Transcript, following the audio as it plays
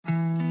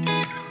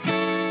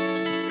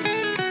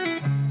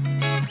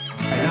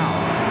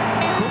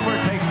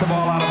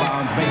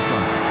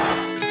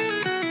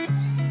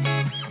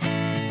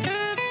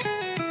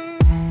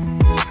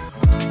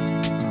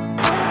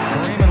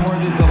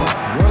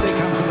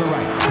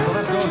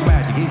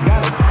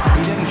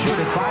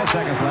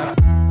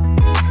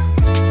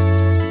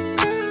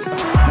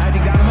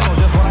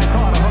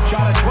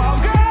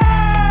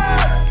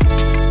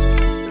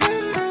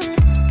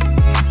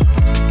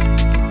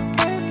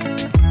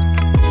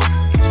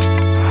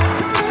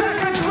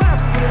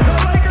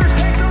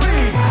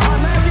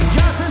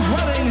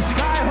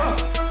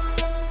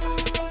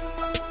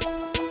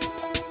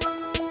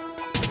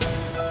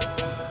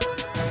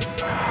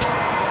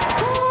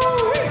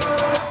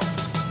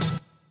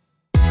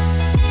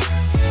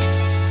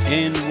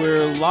And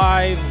we're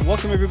live.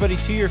 Welcome, everybody,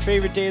 to your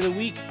favorite day of the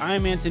week.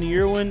 I'm Anthony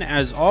Irwin,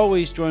 as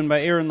always, joined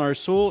by Aaron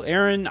Larsoul.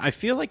 Aaron, I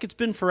feel like it's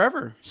been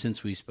forever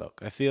since we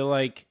spoke. I feel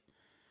like...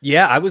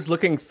 Yeah, I was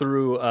looking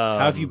through... how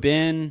have you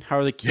been? How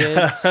are the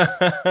kids? How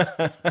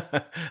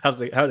are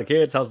the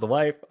kids? How's the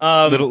wife?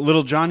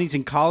 Little Johnny's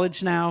in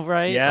college now,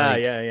 right?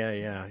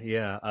 Yeah.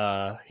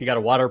 He got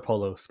a water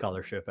polo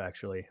scholarship,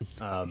 actually.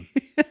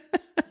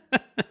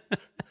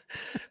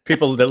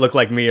 People that look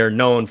like me are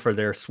known for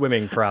their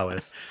swimming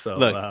prowess. So,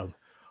 look,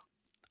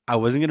 I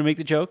wasn't going to make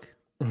the joke.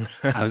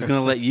 I was going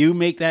to let you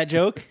make that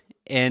joke,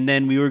 and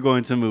then we were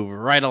going to move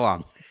right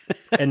along.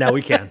 And now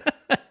we can.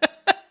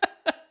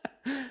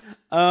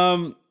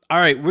 All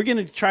right, we're going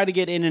to try to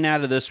get in and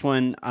out of this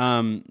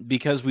one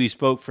because we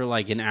spoke for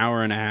like an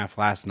hour and a half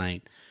last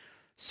night.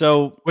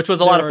 Which was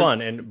a lot of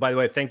fun. And by the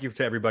way, thank you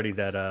to everybody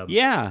that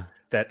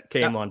that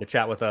came on to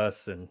chat with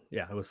us. And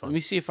yeah, it was fun. Let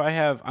me see if I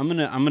have... I'm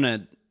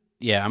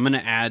gonna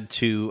add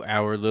to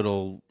our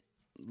little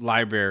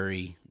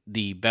library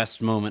the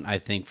best moment, I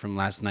think, from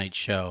last night's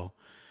show.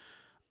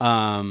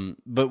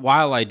 But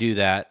while I do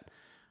that,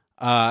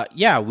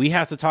 we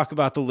have to talk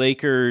about the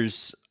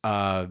Lakers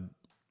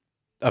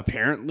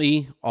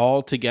apparently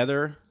all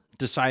together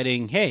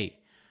deciding, hey,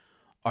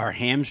 our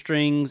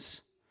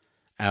hamstrings,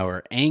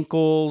 our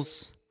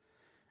ankles,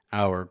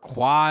 our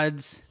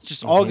quads,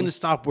 just all going to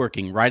stop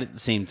working right at the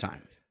same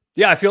time.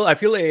 Yeah, I feel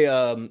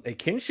a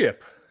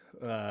kinship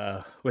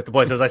with the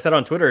boys. As I said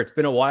on Twitter, it's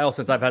been a while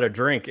since I've had a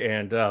drink,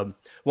 and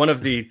one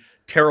of the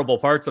terrible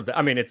parts of that,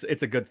 I mean, it's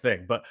a good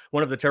thing, but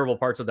one of the terrible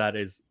parts of that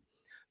is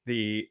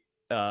the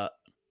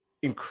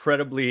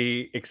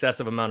incredibly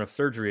excessive amount of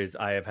surgeries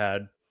I have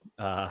had.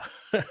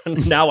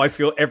 Now I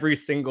feel every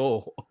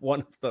single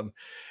one of them.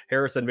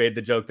 Harrison made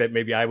the joke that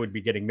maybe I would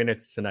be getting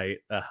minutes tonight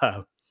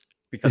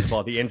because of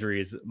all the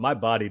injuries. My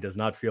body does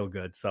not feel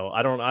good, so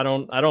I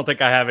don't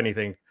think I have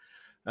anything.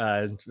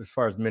 As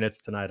far as minutes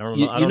tonight, I don't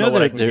know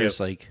what I can there's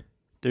do. Like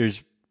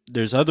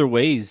there's other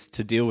ways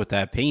to deal with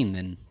that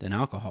pain than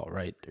alcohol,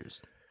 right?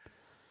 There's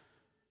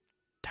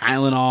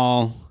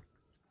Tylenol,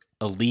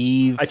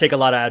 Aleve. I take a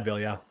lot of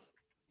Advil,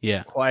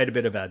 yeah, quite a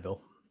bit of Advil.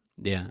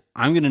 Yeah,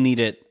 I'm gonna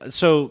need it.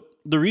 So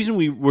the reason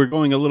we're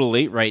going a little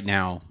late right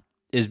now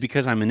is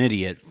because I'm an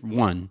idiot.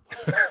 One,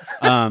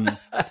 and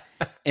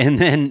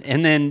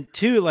then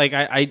two, like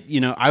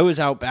I was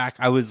out back.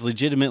 I was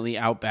legitimately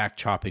out back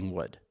chopping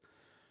wood.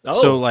 Oh,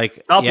 so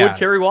like would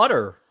carry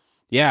water.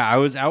 Yeah, I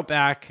was out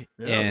back,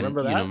 and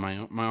remember that?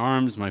 My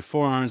arms, my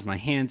forearms, my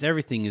hands,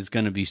 everything is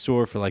going to be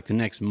sore for like the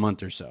next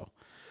month or so.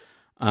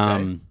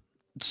 Okay.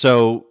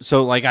 So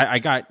like I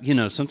got,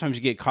 sometimes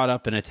you get caught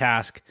up in a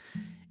task,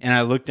 and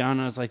I looked down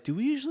and I was like, do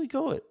we usually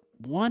go at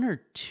 1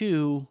 or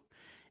 2?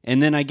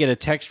 And then I get a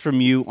text from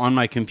you on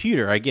my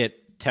computer. I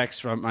get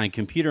texts from my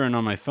computer and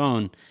on my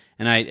phone.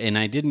 And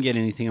I didn't get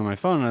anything on my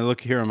phone. And I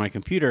look here on my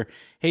computer.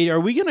 Hey, are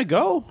we going to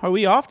go? Are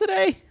we off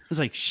today? I was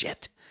like,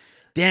 shit.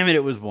 Damn it,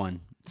 it was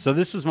 1. So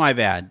this was my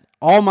bad.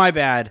 All my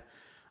bad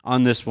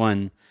on this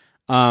one.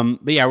 But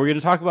yeah, we're going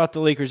to talk about the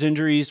Lakers'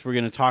 injuries. We're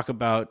going to talk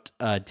about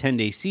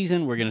 10-day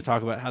season. We're going to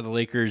talk about how the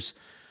Lakers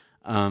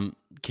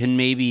can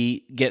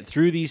maybe get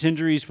through these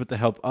injuries with the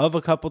help of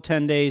a couple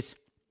 10 days.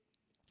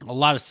 A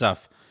lot of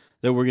stuff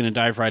that we're going to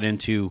dive right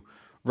into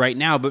right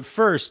now. But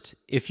first,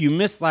 if you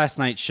missed last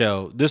night's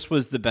show, this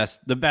was the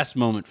best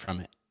moment from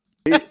it.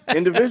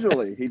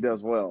 Individually, he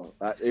does well.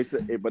 But it's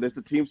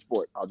a team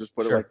sport. I'll just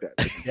put it like that.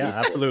 Yeah,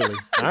 absolutely.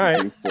 All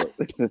right.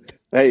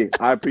 Hey,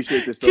 I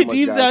appreciate this so much.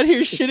 Kadeem's out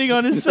here shitting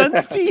on his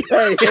son's team.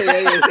 Hey.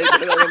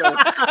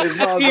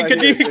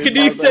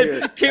 Kadeem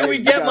said, "Can we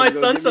get my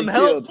son some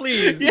help,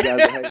 please?"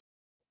 Yeah.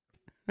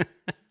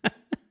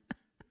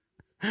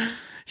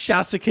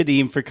 Shouts to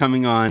Kadeem for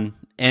coming on,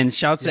 and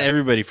shouts to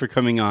everybody for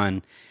coming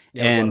on.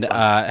 Yeah, and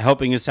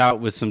helping us out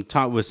with some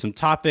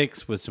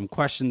topics, with some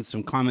questions,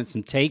 some comments,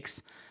 some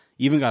takes.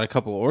 Even got a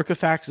couple of Orca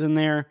facts in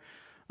there.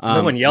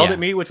 No one yelled at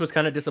me, which was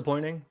kind of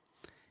disappointing.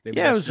 Maybe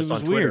it was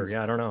on Twitter. Weird.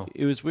 Yeah, I don't know.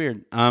 It was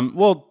weird.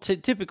 Well,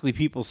 typically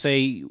people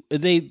say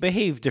they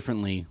behave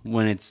differently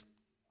when it's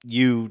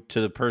you to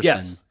the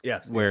person.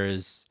 Yes.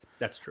 Whereas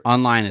that's true.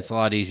 Online, it's a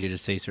lot easier to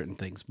say certain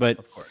things. But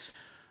of course.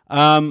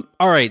 All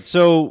right,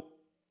 so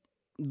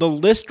the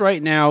list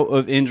right now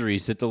of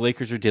injuries that the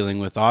Lakers are dealing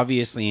with,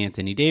 obviously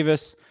Anthony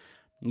Davis.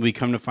 We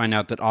come to find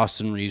out that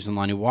Austin Reeves and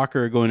Lonnie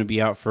Walker are going to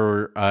be out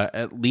for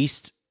at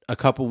least a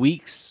couple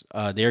weeks.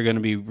 They're going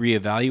to be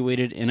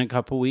reevaluated in a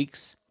couple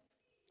weeks.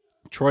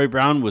 Troy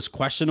Brown was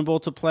questionable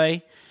to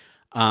play.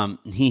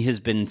 He has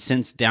been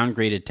since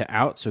downgraded to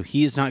out, so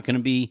he is not going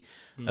to be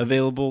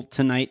available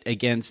tonight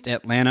against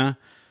Atlanta.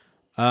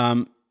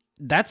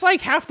 That's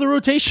like half the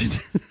rotation.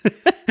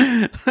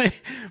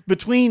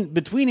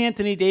 between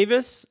Anthony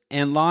Davis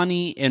and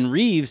Lonnie and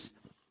Reeves,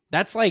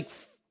 that's like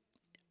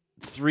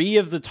 3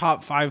 of the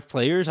top 5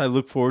 players I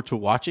look forward to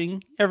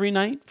watching every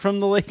night from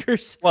the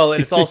Lakers. Well,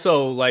 and it's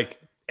also like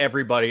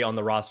everybody on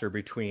the roster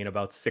between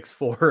about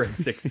 6'4" and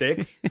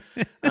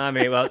 6'6". I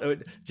mean, well,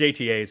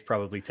 JTA is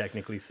probably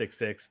technically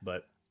 6'6",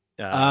 but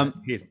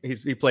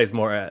he plays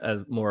more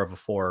of a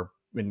 4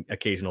 an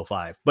occasional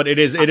 5. But it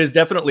is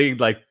definitely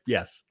like,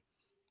 yes,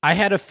 I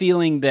had a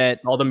feeling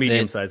that all the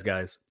medium-sized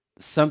guys.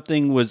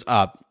 something was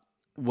up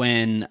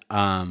when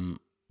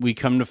we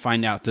come to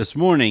find out this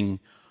morning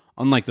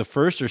on like the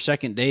first or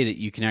second day that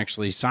you can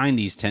actually sign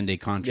these 10-day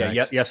contracts.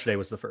 Yeah, yesterday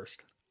was the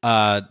first.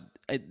 The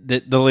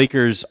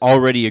Lakers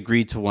already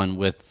agreed to one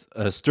with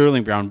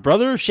Sterling Brown,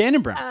 brother of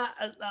Shannon Brown.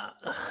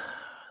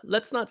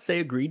 Let's not say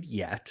agreed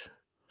yet.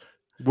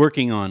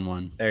 Working on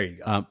one. There you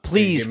go.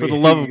 Please, for the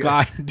love of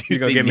God, dude, you're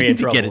gonna get me in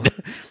trouble.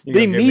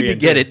 They need to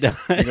get it done.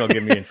 You're gonna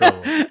get me in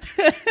trouble.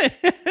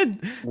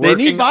 They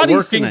need bodies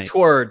working tonight.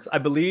 towards. I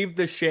believe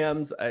the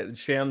Shams.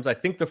 I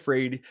think the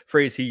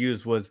phrase he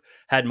used was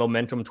had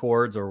momentum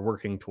towards or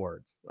working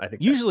towards. I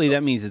think usually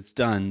that means it's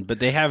done, but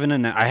they haven't.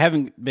 I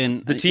haven't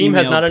been. The team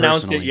has not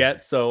announced personally it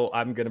yet, so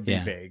I'm gonna be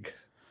vague.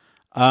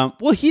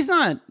 Well, he's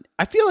not.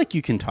 I feel like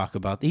you can talk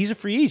about. He's a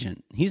free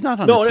agent. He's not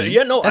on the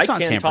team. That's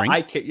not can't tampering.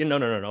 I can't.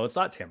 No. It's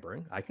not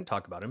tampering. I can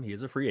talk about him. He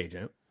is a free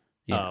agent.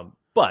 Yeah.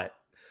 But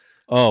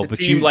but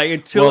team, you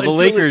like the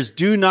Lakers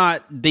do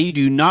not. They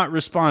do not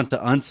respond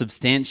to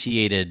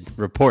unsubstantiated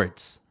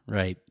reports,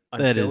 right?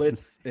 Until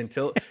it's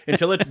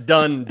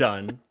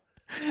done.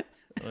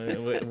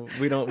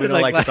 We don't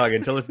like to talk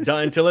until it's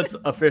done, until it's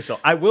official.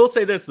 I will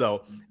say this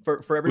though, for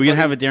everybody, we're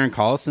gonna have a Darren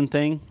Collison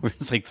thing where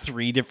it's like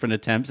 3 different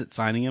attempts at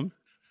signing him.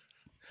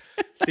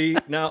 See,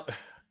 now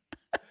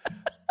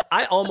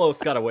I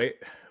almost got away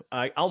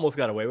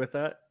with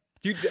that.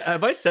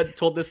 Have I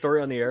told this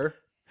story on the air?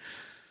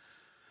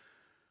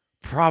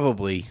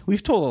 Probably.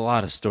 We've told a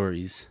lot of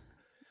stories.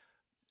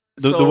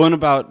 The one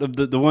about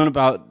the one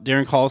about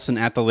Darren Collison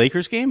at the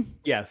Lakers game?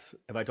 Yes.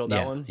 Have I told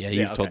that one? Yeah,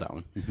 you've told that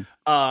one.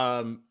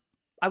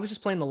 I was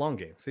just playing the long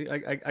game. See,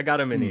 I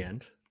got him in the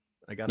end.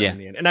 I got him in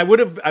the end. And I would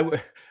have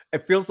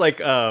it feels like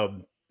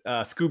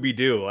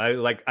Scooby-Doo.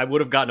 I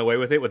would have gotten away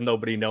with it with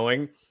nobody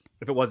knowing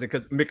if it wasn't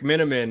because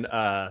McMiniman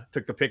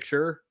took the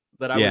picture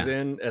that I was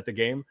in at the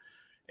game,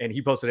 and he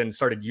posted it and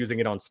started using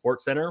it on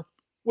SportsCenter,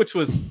 which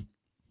was,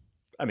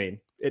 I mean,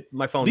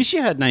 my phone. At least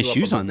you had nice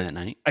shoes on that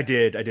night. I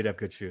did have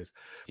good shoes.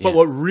 Yeah. But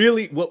what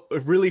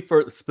really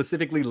for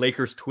specifically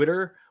Lakers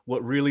Twitter,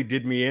 what really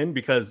did me in,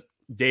 because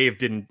Dave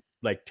didn't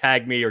like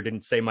tag me or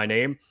didn't say my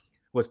name,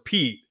 was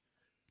Pete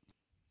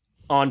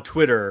on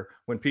Twitter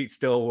when Pete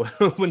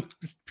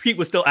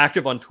was still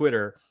active on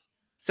Twitter,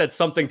 said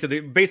something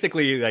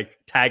basically like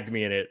tagged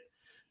me in it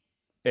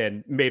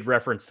and made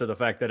reference to the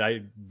fact that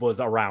I was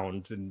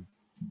around and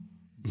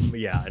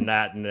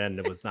then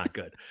it was not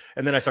good.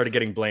 And then I started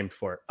getting blamed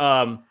for it.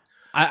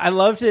 I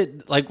loved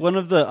it. Like one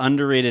of the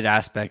underrated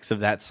aspects of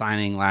that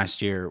signing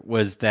last year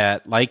was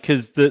that, like,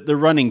 because the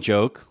running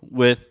joke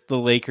with the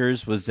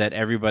Lakers was that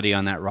everybody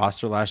on that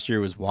roster last year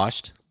was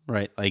washed,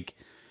 right? Like,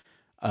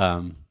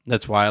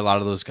 that's why a lot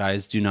of those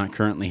guys do not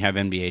currently have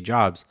NBA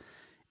jobs.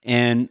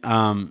 And,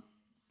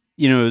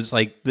 it was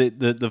like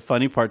the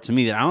funny part to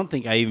me that I don't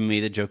think I even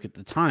made the joke at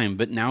the time,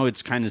 but now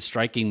it's kind of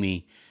striking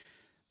me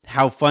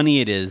how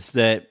funny it is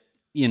that,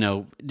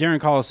 Darren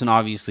Collison,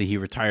 obviously he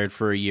retired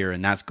for a year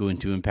and that's going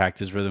to impact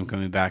his rhythm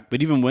coming back.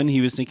 But even when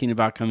he was thinking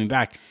about coming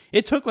back,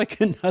 it took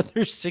like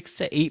another 6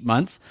 to 8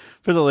 months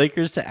for the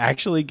Lakers to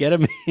actually get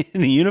him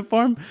in a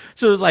uniform.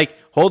 So it was like,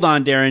 hold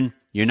on, Darren,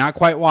 you're not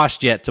quite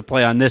washed yet to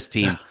play on this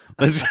team.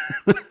 Let's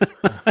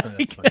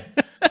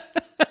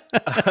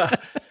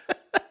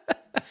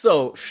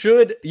So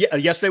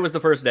yesterday was the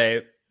first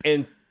day,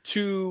 and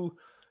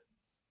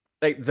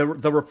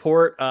the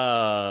report,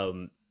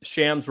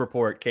 Shams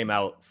report came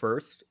out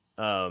first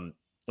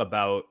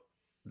about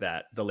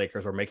that the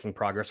Lakers were making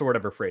progress, or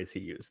whatever phrase he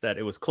used, that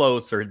it was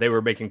close or they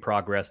were making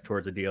progress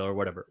towards a deal or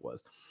whatever it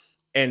was.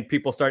 And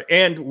people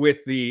and with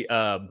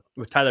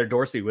with Tyler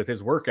Dorsey with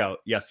his workout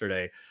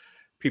yesterday,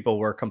 people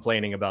were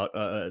complaining about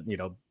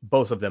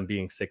both of them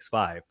being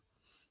 6'5".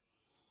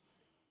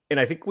 And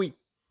I think we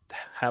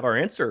have our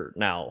answer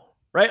now,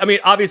 right? I mean,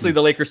 obviously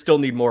the Lakers still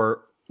need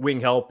more wing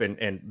help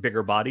and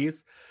bigger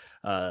bodies.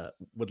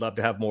 Would love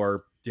to have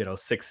more, 6'6",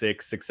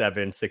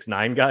 6'7",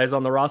 6'9" guys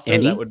on the roster.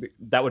 Any?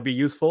 That would be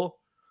useful.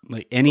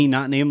 Like any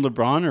not named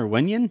LeBron or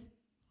Wenyen?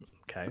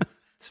 Okay,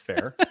 it's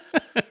fair.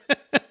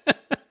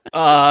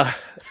 But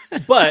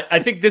I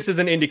think this is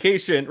an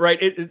indication, right?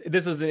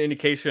 This is an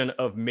indication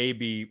of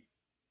maybe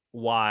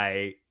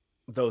why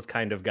those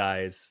kind of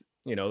guys,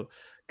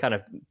 kind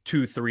of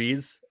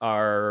 2-3s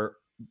are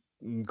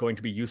going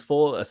to be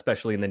useful,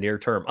 especially in the near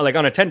term, like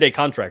on a 10-day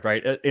contract,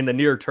 right? In the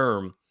near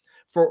term,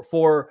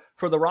 for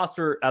the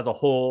roster as a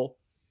whole,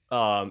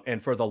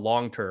 and for the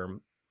long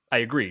term, I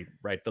agree,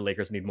 right? The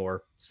Lakers need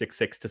more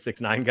 6'6" to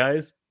 6'9"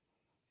 guys,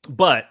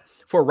 but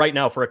for right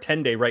now, for a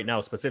 10-day right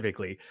now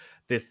specifically,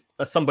 this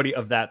somebody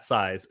of that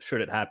size,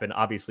 should it happen,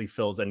 obviously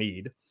fills a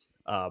need.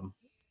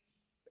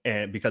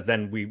 And because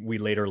then we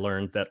later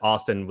learned that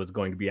Austin was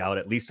going to be out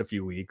at least a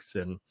few weeks,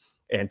 and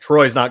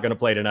Troy's not going to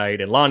play tonight,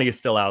 and Lonnie is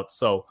still out.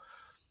 So,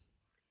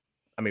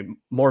 I mean,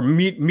 more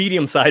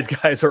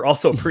medium-sized guys are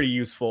also pretty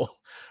useful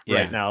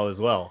right now as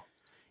well.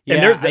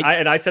 Yeah,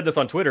 and I said this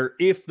on Twitter: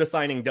 if the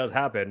signing does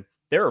happen,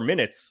 there are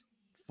minutes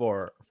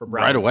for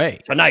Brown right away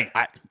tonight.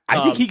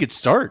 I think he could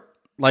start.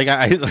 Like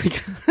I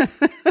like.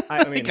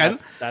 I mean, like,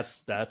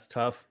 that's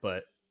tough,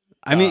 but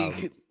I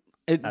mean,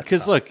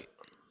 because look,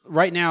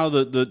 right now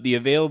the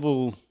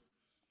available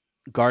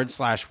guard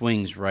 /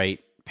 wings, right?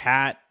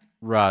 Pat,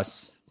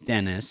 Russ,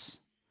 Dennis.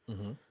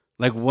 Mhm.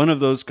 Like one of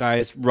those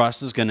guys,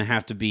 Russ is going to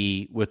have to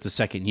be with the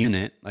second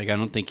unit. Like I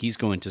don't think he's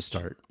going to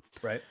start.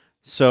 Right.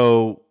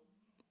 So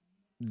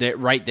that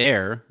right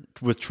there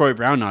with Troy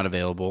Brown not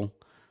available,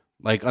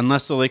 like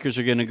unless the Lakers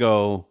are going to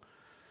go,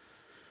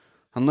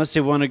 unless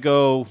they want to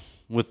go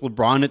with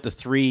LeBron at the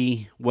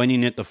 3,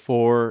 Wenyen at the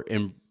 4,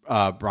 and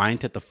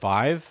Bryant at the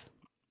 5,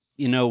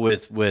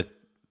 with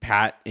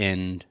Pat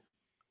and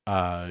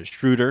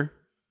Schroeder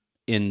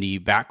in the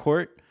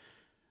backcourt,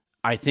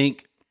 I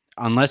think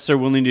unless they're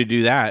willing to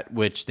do that,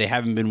 which they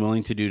haven't been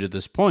willing to do to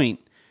this point,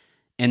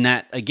 and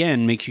that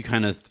again makes you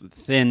kind of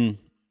thin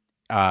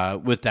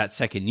with that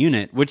second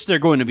unit, which they're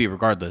going to be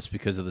regardless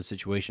because of the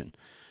situation.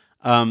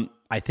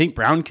 I think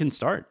Brown can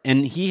start,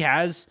 and he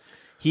has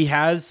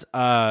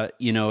a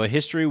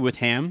history with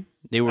Ham.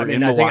 They were in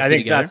Milwaukee I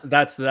think together.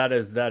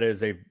 that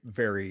is a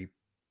very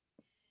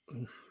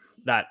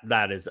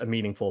that is a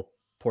meaningful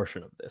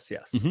portion of this.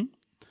 Yes. Mm-hmm.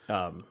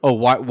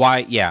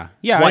 Why? Yeah.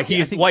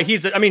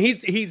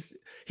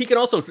 He can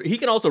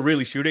also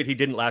really shoot it. He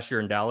didn't last year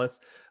in Dallas.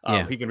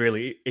 He can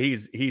really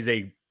he's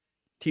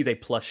a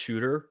plus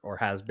shooter, or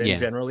has been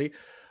generally.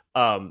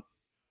 And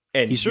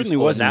he certainly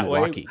was in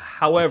Milwaukee.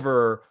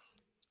 However,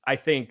 I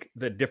think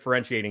the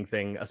differentiating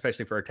thing,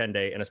 especially for a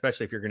 10-day, and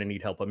especially if you're going to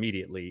need help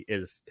immediately,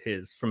 is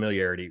his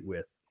familiarity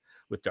with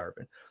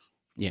Darvin.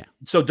 Yeah.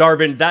 So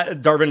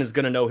Darvin is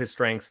going to know his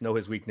strengths, know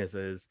his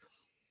weaknesses,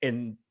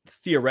 and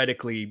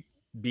theoretically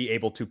be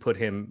able to put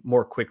him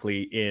more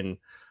quickly in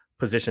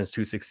positions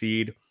to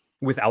succeed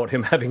without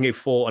him having a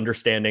full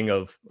understanding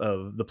of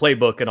the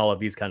playbook and all of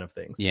these kind of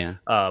things. Yeah.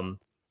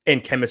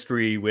 And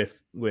chemistry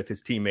with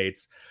his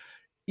teammates.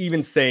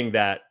 Even saying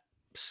that,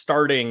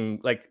 starting,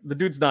 like, the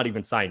dude's not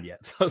even signed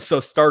yet. So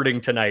starting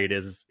tonight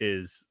is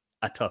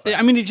a tough ask.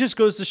 I mean, it just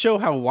goes to show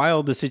how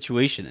wild the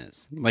situation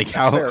is. Like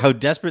how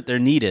desperate their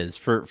need is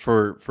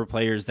for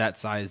players that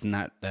size and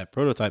that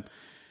prototype.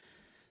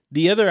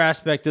 The other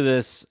aspect of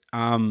this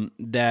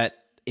that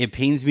it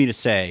pains me to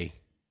say,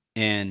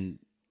 and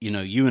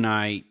you and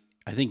I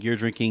think you're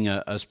drinking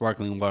a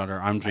sparkling water.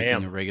 I'm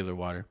drinking a regular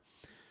water.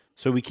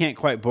 So we can't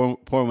quite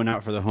pour one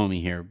out for the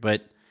homie here,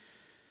 but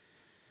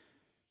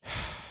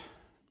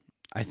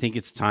I think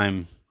it's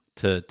time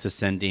to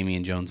send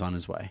Damian Jones on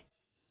his way.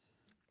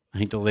 I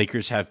think the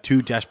Lakers have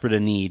too desperate a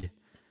need,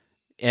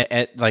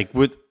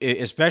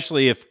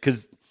 especially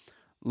because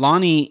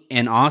Lonnie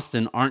and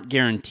Austin aren't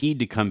guaranteed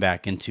to come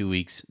back in 2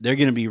 weeks. They're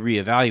going to be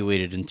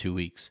reevaluated in 2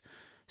 weeks.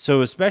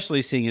 So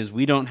especially seeing as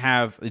we don't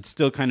have, it's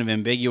still kind of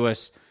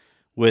ambiguous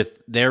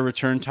with their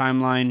return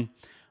timeline.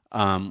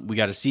 We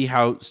got to see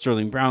how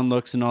Sterling Brown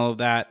looks and all of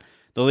that.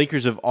 The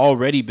Lakers have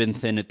already been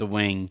thin at the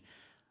wing.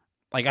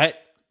 Like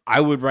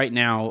I would right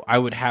now, I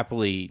would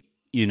happily,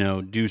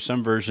 do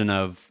some version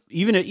of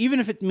even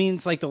if it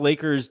means like the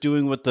Lakers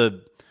doing what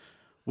the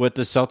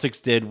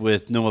Celtics did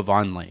with Noah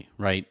Vonleh,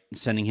 right?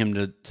 Sending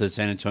him to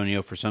San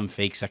Antonio for some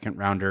fake second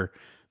rounder,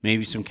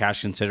 maybe some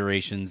cash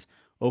considerations,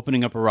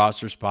 opening up a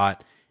roster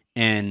spot,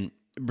 and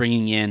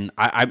bringing in.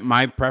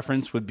 My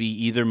preference would be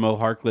either Mo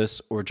Harkless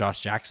or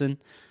Josh Jackson.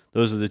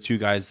 Those are the two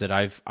guys that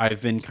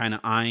I've been kind of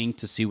eyeing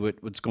to see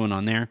what's going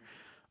on there.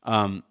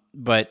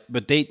 But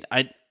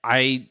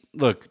I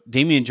look,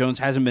 Damian Jones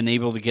hasn't been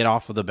able to get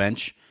off of the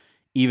bench,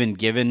 even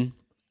given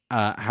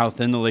how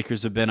thin the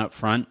Lakers have been up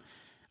front.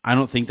 I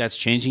don't think that's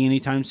changing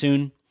anytime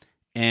soon.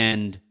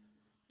 And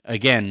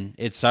again,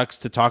 it sucks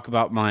to talk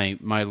about my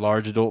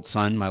large adult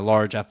son, my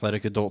large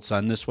athletic adult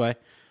son this way.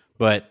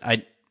 But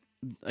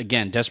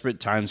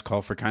desperate times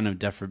call for kind of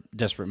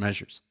desperate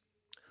measures.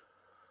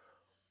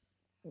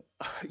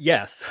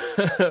 Yes.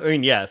 I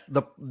mean, yes.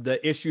 The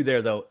issue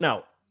there, though,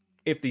 now,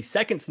 if the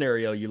second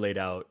scenario you laid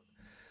out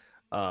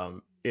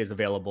is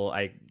available,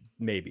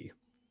 maybe.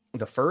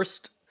 The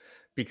first,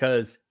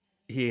 because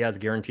he has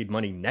guaranteed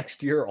money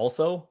next year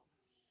also,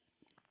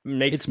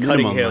 makes it's cutting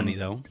minimum him money,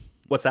 though.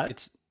 What's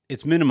that?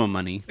 It's minimum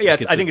money. Yeah,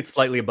 I think it's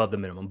slightly above the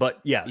minimum, but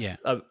yes. Yeah.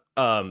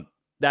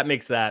 That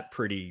makes that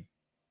pretty.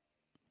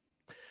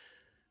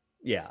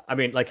 Yeah, I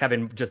mean, like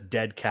having just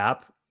dead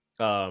cap.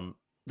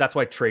 That's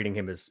why trading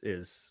him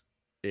is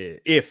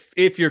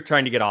if you're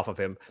trying to get off of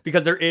him,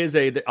 because there is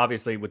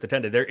obviously with the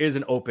 10-day, there is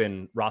an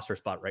open roster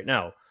spot right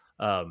now.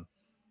 That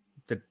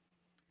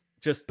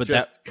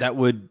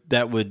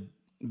would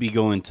be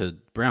going to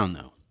Brown,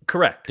 though.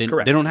 Correct.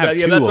 Correct. They don't have.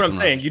 Yeah, that's what I'm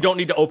saying. You don't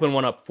need to open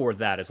one up for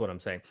that. Is what I'm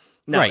saying.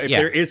 Now, right, if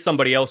there is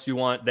somebody else you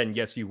want, then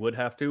yes, you would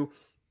have to.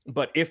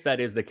 But if that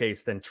is the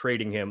case, then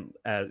trading him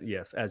as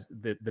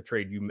the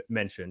trade you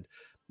mentioned,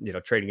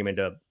 trading him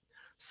into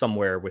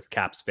somewhere with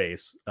cap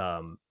space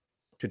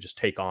to just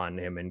take on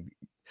him and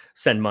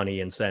send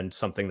money and send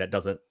something that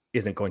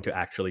isn't going to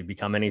actually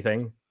become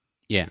anything.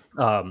 Yeah.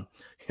 A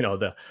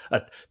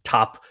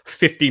top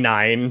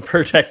 59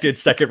 protected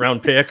second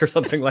round pick or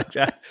something like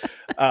that.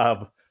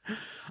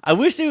 I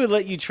wish they would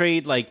let you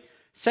trade like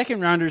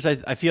second rounders,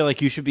 I feel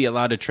like you should be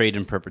allowed to trade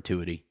in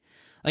perpetuity.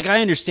 Like,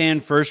 I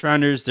understand first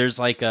rounders, there's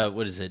like a,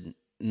 what is it,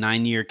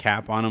 9-year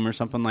cap on them or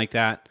something like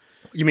that.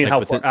 You mean like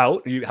how far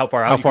out? How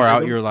far out? How far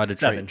out you're allowed to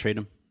trade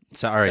them?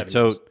 So, all right. 7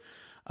 So, years.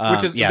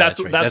 Which is yeah, that's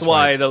right. that's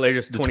why the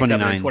latest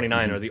 27 and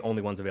 29 Mhm. are the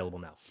only ones available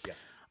now. Yes.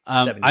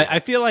 I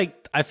feel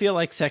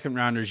like second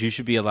rounders, you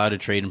should be allowed to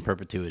trade in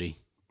perpetuity.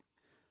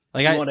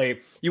 Like,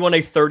 you want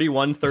a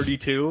 31,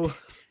 32?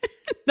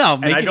 No,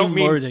 make it even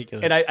more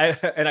ridiculous.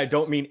 And I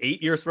don't mean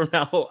 8 years from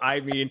now.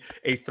 I mean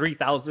a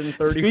 3,000,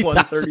 31,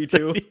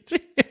 32.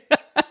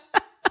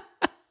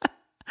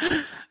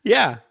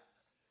 Yeah.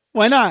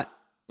 Why not?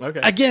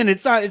 Okay. Again,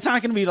 it's not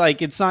going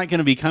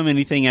to become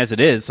anything as it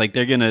is. Like,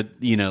 they're going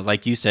to,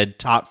 like you said,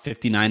 top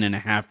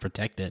 59.5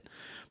 protect it.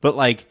 But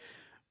like,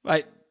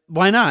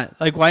 why not?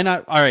 Like, why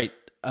not? All right.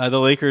 The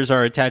Lakers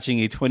are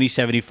attaching a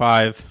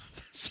 2075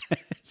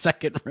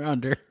 second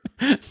rounder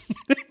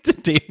to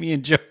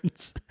Damian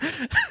Jones.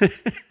 Well,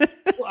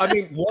 I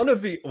mean, one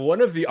of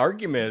the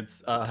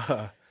arguments,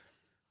 I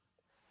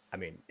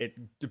mean, it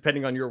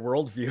depending on your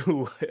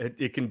worldview,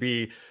 it can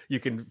be, you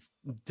can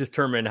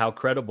determine how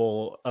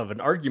credible of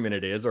an argument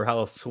it is or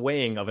how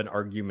swaying of an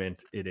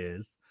argument it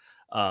is.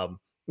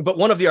 But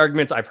one of the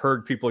arguments I've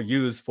heard people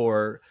use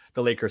for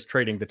the Lakers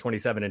trading the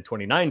 27 and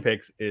 29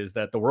 picks is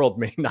that the world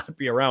may not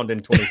be around in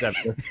 27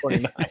 and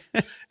 29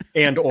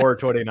 and or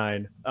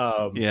 29.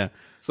 Yeah.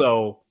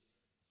 So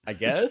I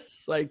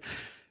guess like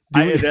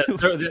that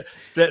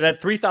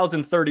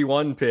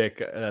 3031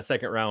 pick,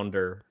 second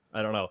rounder,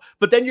 I don't know.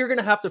 But then you're going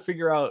to have to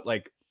figure out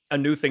like a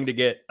new thing to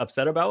get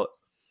upset about.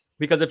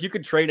 Because if you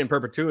could trade in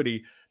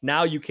perpetuity,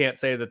 now you can't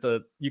say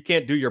that you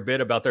can't do your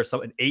bid about there's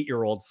an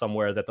 8-year-old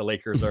somewhere that the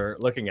Lakers are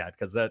looking at,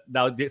 because that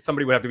now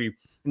somebody would have to be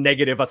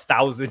negative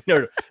 1,000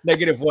 or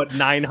negative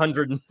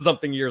 900 and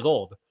something years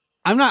old.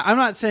 I'm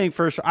not saying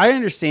first. I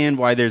understand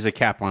why there's a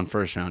cap on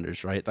first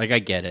rounders, right? Like, I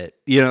get it.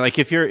 Like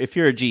if you're a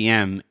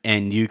GM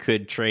and you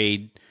could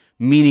trade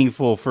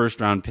meaningful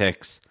first round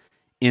picks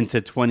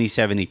into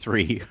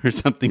 2073 or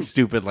something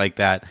stupid like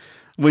that,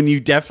 when you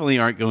definitely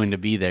aren't going to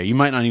be there. You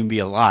might not even be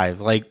alive.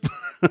 Like,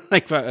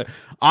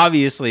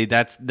 obviously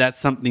that's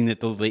something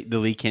that the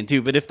league can't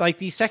do. But if like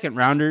these second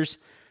rounders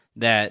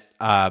that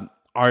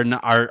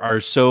are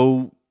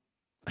so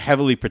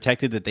heavily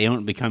protected that they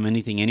don't become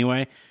anything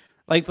anyway,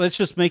 like, let's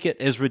just make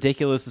it as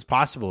ridiculous as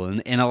possible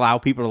and allow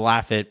people to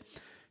laugh at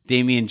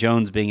Damian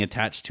Jones being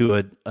attached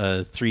to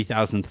a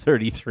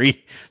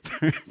 3033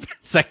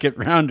 second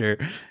rounder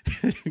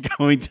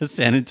going to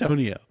San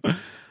Antonio.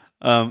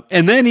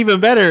 And then even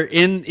better,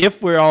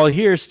 if we're all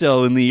here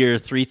still in the year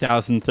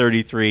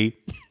 3033,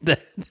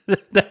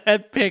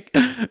 that pick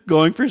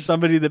going for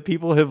somebody that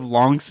people have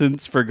long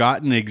since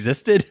forgotten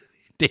existed,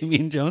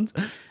 Damian Jones,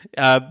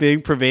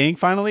 being purveying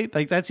finally,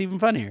 like, that's even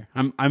funnier.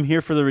 I'm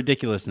here for the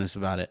ridiculousness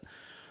about it.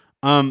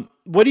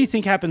 What do you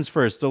think happens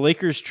first? The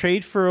Lakers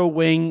trade for a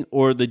wing,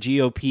 or the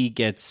GOP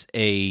gets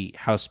a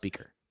House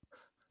Speaker?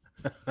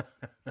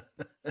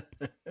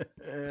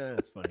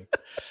 That's funny.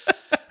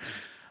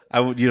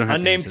 You don't have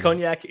unnamed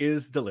cognac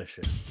is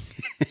delicious.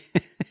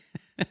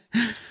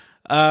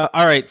 All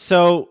right,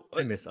 so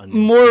I miss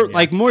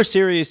unnamed more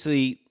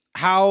seriously,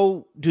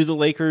 how do the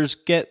Lakers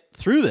get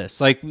through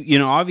this? Like,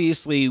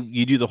 obviously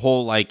you do the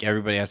whole like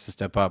everybody has to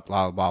step up,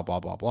 blah blah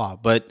blah blah blah.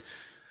 But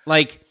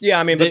like, yeah,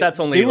 I mean, but that's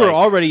only they were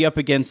already up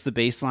against the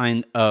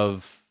baseline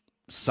of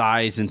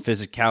size and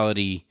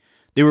physicality.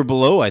 They were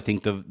below, I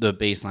think, the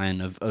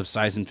baseline of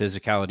size and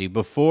physicality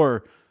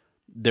before.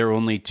 There were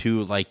only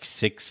two like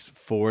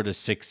 6'4" to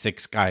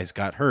 6'6" guys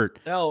got hurt.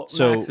 No,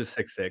 so Max is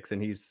 6'6",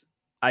 and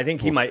I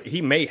think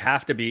he may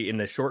have to be in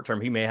the short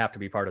term. He may have to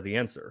be part of the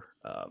answer.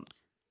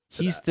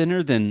 He's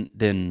thinner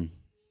than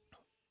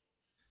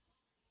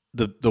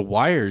the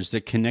wires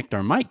that connect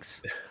our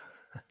mics.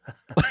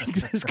 Like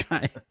this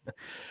guy.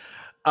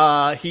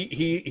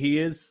 He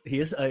is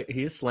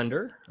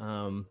slender.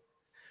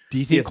 Do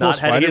you think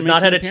he has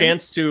not had a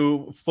chance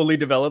to fully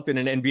develop in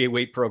an NBA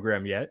weight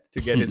program yet, to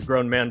get his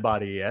grown man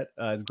body yet,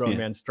 his grown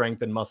man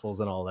strength and muscles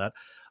and all that.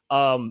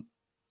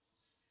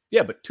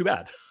 Yeah, but too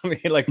bad. I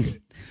mean, like,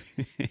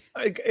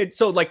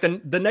 so like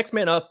the next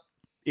man up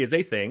is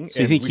a thing.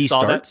 So you think he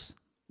starts?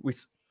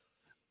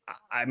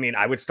 I mean,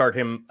 I would start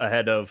him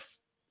ahead of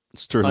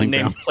Sterling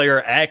unnamed Brown.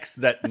 player X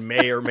that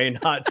may or may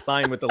not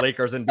sign with the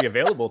Lakers and be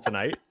available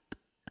tonight,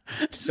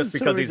 just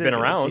because he's been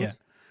around.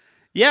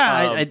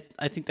 Yeah,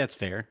 I think that's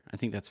fair.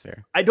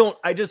 I don't.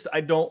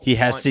 He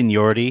has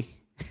seniority.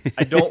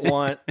 I don't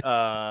want.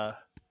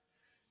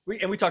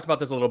 We talked about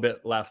this a little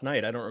bit last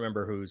night. I don't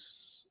remember who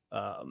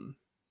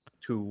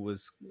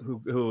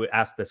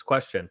asked this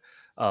question.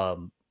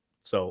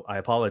 So I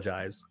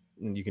apologize,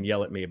 and you can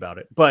yell at me about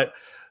it. But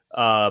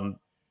the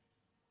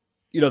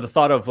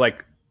thought of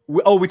like,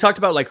 we talked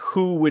about like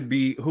who would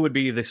be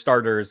the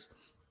starters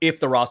if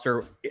the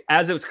roster,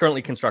 as it was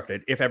currently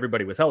constructed, if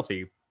everybody was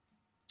healthy.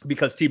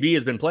 Because TB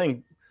has been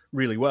playing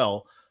really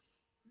well,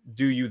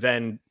 do you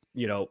then,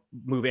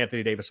 move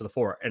Anthony Davis to the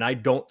 4? And I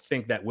don't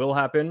think that will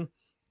happen,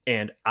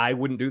 and I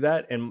wouldn't do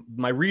that. And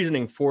my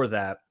reasoning for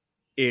that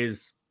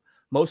is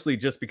mostly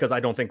just because I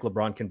don't think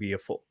LeBron can be a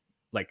full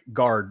like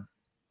guard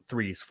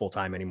threes full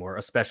time anymore,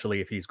 especially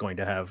if he's going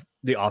to have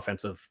the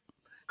offensive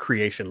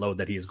creation load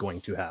that he is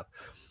going to have.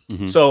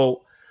 Mhm.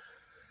 So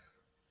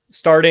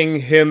starting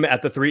him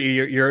at the three,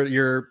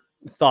 your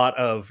thought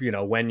of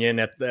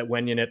Wenyen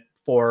at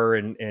 4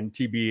 and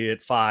TB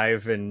at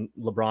 5 and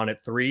LeBron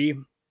at 3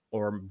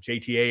 or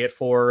JTA at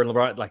 4 and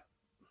LeBron like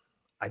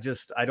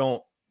I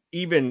don't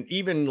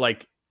even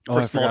like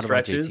for small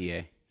stretches.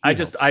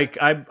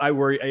 I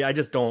worry. I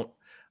just don't.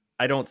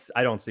 I don't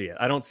see it.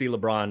 I don't see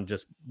LeBron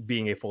just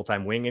being a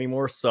full-time wing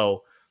anymore.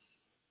 So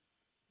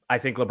I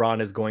think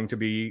LeBron is going to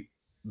be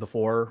the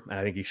 4, and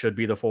I think he should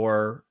be the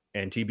 4,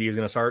 and TB is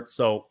going to start.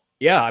 So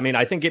yeah, I mean,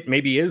 I think it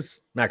maybe is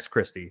Max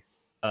Christie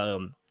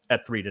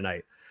at 3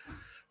 tonight.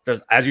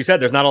 As you said,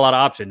 there's not a lot of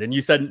options, and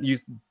you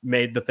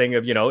made the thing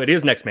of it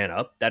is next man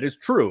up. That is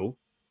true,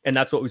 and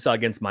that's what we saw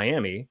against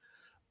Miami.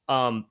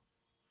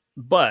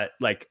 But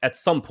like at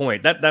some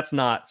point, that's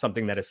not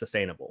something that is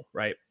sustainable,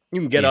 right? You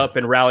can get up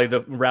and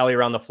rally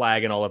around the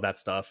flag and all of that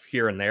stuff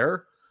here and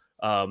there.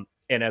 And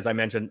as I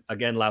mentioned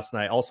again last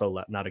night, also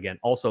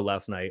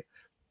last night,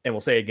 and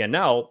we'll say again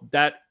now,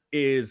 that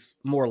is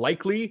more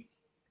likely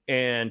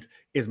and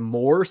is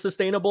more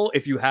sustainable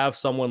if you have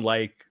someone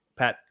like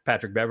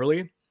Patrick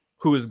Beverley,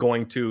 who is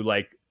going to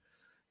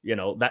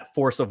that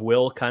force of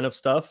will kind of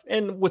stuff,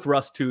 and with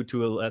Russ too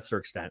to a lesser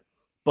extent.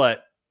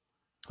 But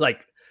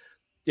like,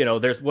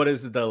 there's what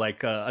is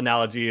the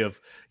analogy of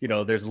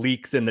there's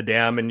leaks in the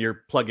dam and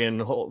you're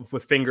plugging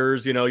with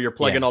fingers, you're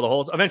plugging all the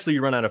holes. Eventually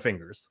you run out of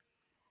fingers.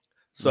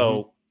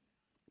 So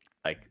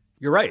like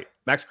you're right.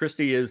 Max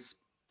Christie is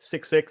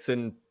 6'6"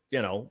 and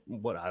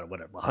whatever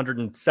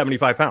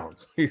 175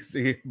 pounds.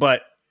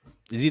 But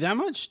is he that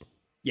much?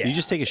 Yeah. You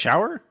just take a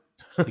shower?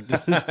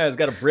 Has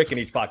got a brick in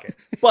each pocket.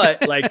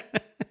 But like,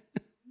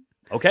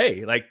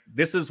 okay, like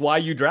this is why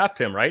you draft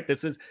him, right?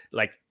 This is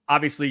like,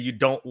 obviously you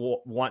don't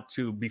want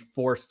to be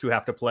forced to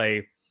have to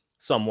play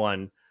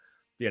someone,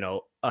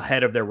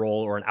 ahead of their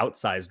role or an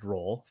outsized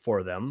role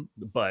for them.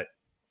 But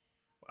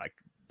like,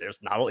 there's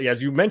not, as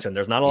you mentioned,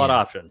 there's not a lot of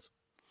options.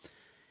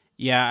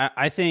 Yeah,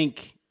 I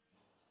think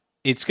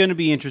it's going to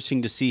be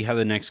interesting to see how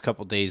the next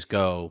couple days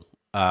go,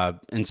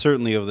 and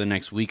certainly over the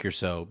next week or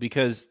so,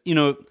 because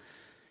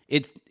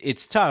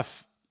it's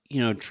tough,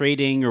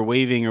 trading or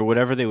waiving or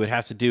whatever they would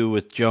have to do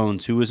with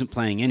Jones, who isn't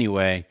playing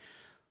anyway.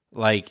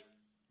 Like,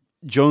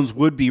 Jones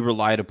would be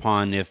relied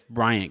upon if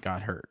Bryant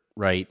got hurt,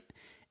 right?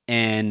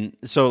 And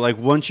so, like,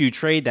 once you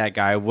trade that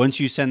guy, once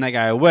you send that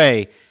guy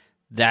away,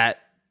 that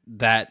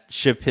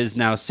ship has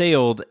now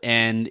sailed.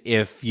 And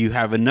if you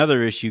have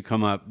another issue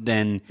come up,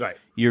 then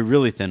you're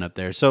really thin up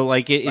there. So,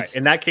 like, it's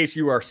in that case,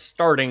 you are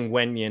starting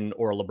Wenyen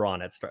or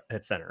LeBron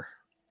at center,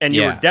 and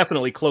you're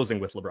definitely closing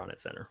with LeBron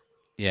at center.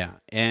 Yeah,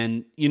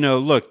 and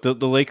look, the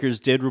Lakers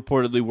did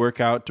reportedly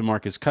work out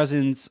DeMarcus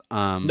Cousins.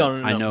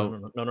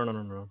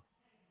 No.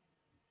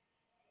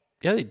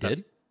 Yeah, they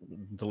did.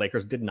 The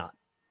Lakers did not.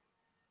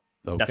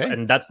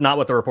 Okay. That's not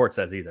what the report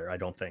says either, I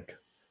don't think.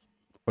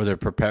 Or they're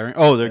preparing.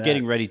 Oh, they're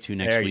getting ready to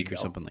next week or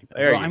something like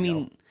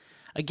that.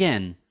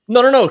 Again.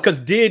 No,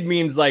 because did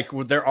means like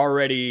they're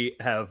already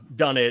have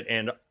done it,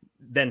 and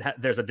then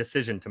there's a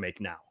decision to make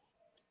now.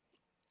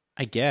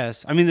 I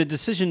guess. I mean, the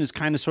decision is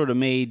kind of sort of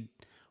made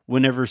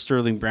whenever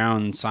Sterling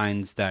Brown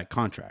signs that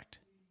contract,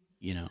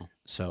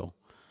 So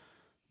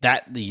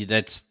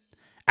that's...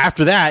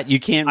 After that, you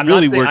can't work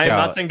out. I'm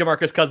not saying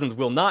DeMarcus Cousins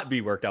will not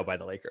be worked out by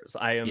the Lakers.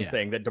 I am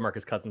saying that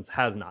DeMarcus Cousins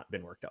has not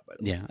been worked out by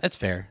the Lakers. Yeah, that's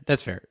fair.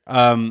 That's fair.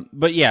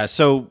 But yeah,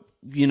 so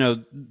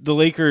the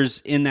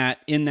Lakers in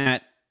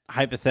that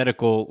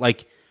hypothetical,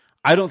 like,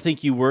 I don't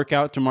think you work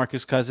out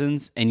DeMarcus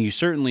Cousins, and you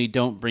certainly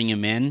don't bring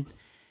him in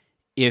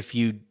if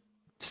you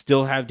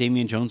still have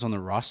Damian Jones on the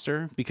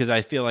roster, because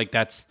I feel like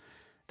that's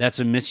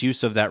a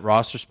misuse of that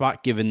roster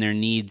spot given their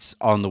needs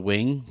on the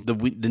wing,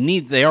 the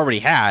need they already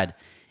had.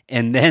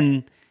 And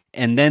then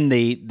the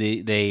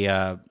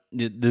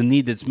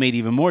need that's made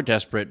even more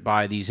desperate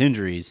by these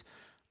injuries.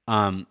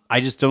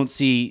 I just don't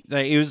see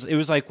that. It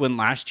was like when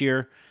last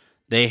year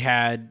they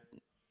had,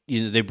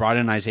 they brought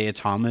in Isaiah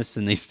Thomas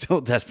and they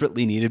still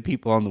desperately needed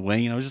people on the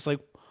wing. And I was just like,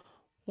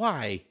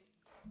 why?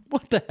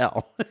 What the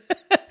hell?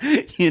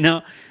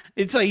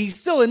 It's like he's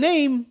still a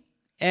name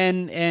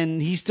and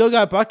he still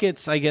got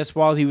buckets, I guess,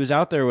 while he was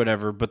out there or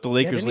whatever. But the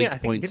Lakers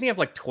leaked points. Didn't he have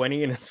like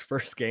 20 in his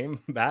first game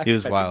back? It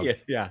was wild.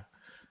 Yeah.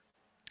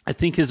 I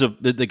think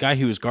the guy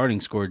who was guarding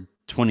scored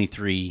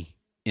 23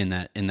 in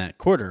that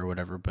quarter or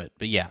whatever. But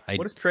yeah,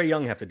 what does Trae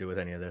Young have to do with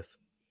any of this?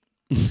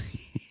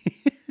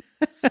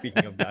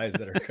 Speaking of guys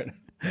that are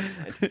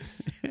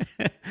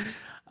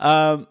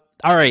gonna.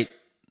 All right.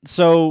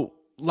 So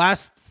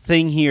last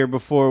thing here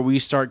before we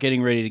start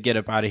getting ready to get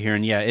up out of here,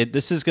 and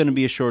this is going to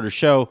be a shorter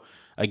show.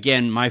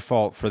 Again, my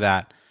fault for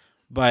that.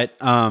 But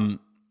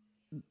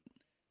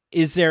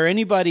is there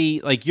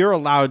anybody, like, you're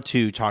allowed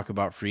to talk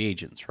about free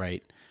agents,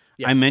 right?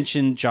 Yes. I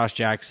mentioned Josh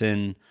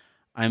Jackson.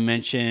 I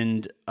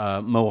mentioned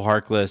Mo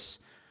Harkless.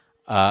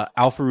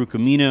 Al-Farouq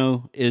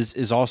Amino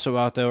is also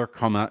out there.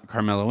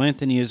 Carmelo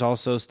Anthony is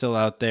also still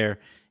out there.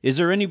 Is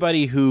there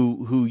anybody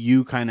who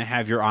you kind of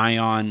have your eye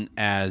on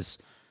as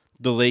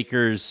the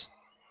Lakers?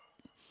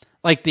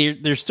 Like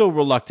they're still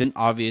reluctant,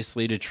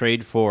 obviously, to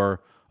trade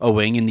for a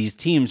wing, and these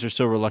teams are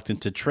still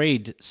reluctant to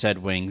trade said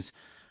wings.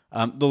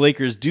 The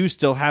Lakers do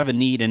still have a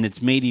need, and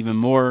it's made even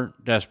more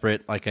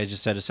desperate, like I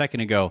just said a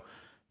second ago,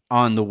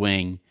 on the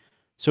wing.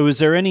 So is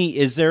there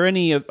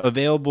any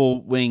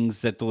available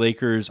wings that the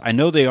Lakers? I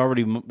know they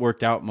already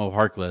worked out Mo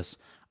Harkless.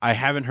 I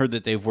haven't heard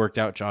that they've worked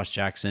out Josh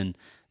Jackson.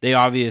 They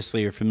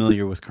obviously are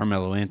familiar with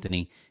Carmelo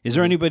Anthony. Is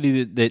there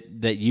anybody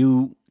that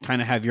you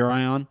kind of have your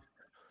eye on?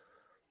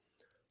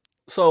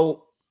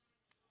 So,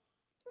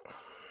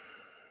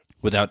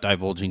 without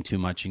divulging too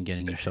much and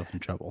getting yourself in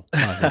trouble,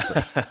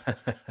 obviously.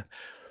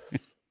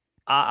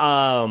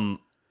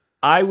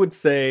 I would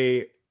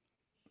say,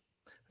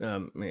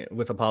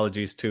 with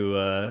apologies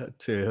to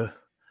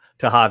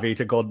Javi,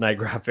 to Golden Knight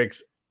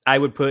Graphics, I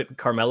would put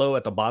Carmelo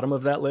at the bottom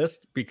of that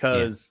list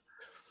because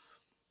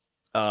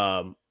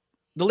the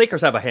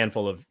Lakers have a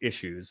handful of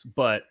issues,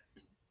 but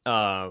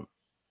the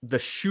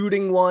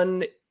shooting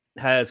one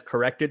has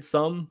corrected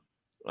some,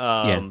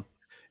 and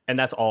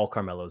that's all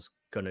Carmelo's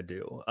gonna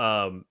do.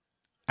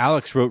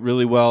 Alex wrote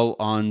really well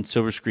on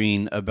Silver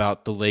Screen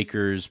about the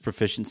Lakers'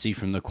 proficiency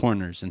from the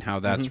corners and how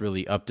that's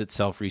really upped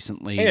itself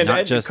recently. And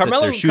not just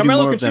Carmelo, that they're shooting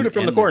Carmelo more can of them shoot it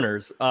from the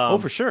corners.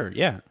 For sure,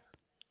 yeah.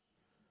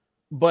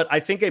 But I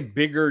think a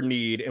bigger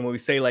need, and when we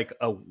say like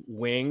a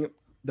wing,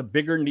 the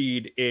bigger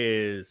need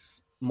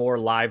is more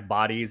live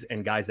bodies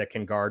and guys that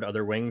can guard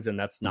other wings, and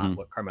that's not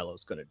what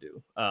Carmelo's going to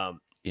do.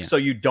 So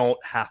you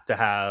don't have to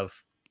have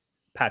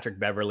Patrick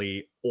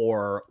Beverley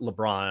or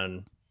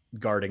LeBron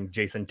guarding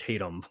Jason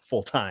Tatum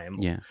full time.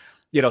 Yeah.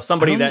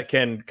 Somebody that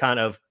can kind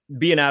of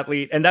be an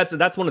athlete. And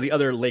that's one of the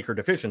other Laker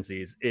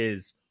deficiencies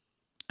is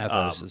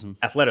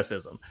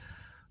athleticism.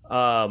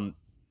 And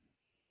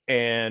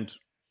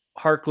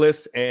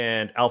Harkless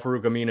and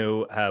Al-Farouq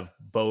Aminu have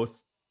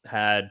both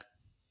had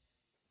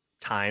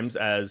times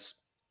as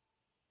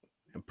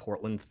in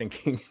Portland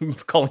thinking,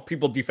 calling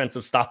people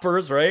defensive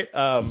stoppers, right?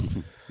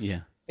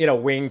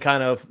 Wing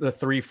kind of the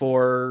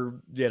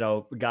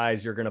 3-4,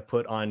 guys you're going to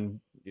put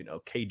on,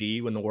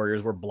 KD when the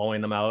Warriors were blowing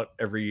them out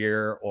every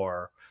year,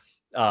 or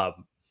but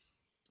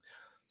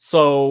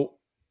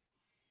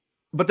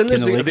then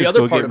there's the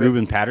other part of it.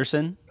 Ruben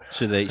Patterson.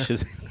 Should they?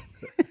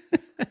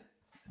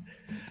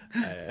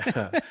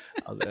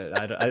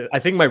 I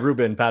think my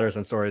Ruben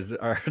Patterson stories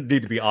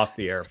need to be off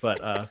the air,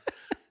 but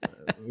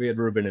we had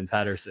Ruben and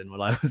Patterson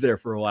when I was there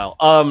for a while.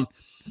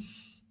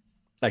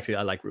 Actually,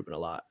 I like Ruben a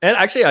lot, and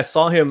actually, I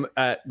saw him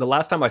the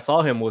last time I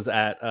saw him was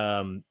at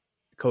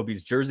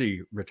Kobe's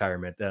jersey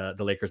retirement. The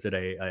Lakers did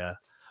a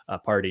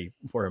party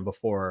for him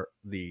before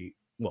the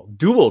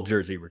dual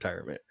jersey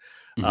retirement.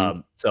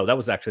 So that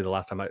was actually the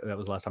last time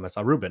I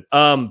saw Ruben.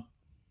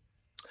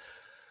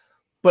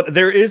 But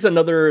there is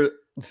another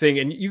thing,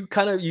 and you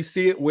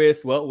see it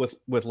with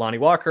Lonnie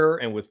Walker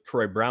and with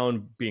Troy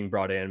Brown being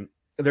brought in.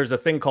 There's a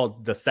thing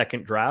called the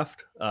second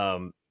draft,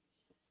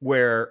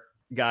 where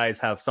guys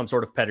have some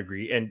sort of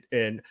pedigree,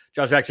 and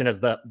Josh Jackson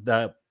has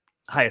the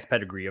highest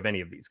pedigree of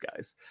any of these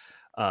guys,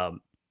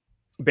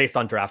 based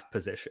on draft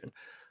position.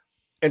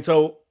 And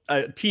so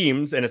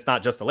teams, and it's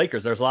not just the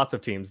Lakers, there's lots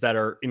of teams that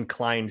are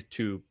inclined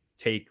to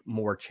take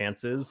more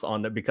chances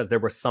on that because there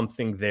was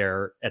something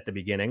there at the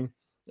beginning.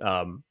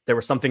 There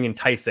was something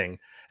enticing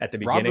at the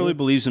beginning. Rob really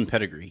believes in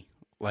pedigree.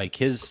 Like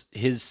his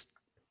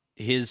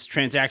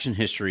transaction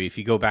history, if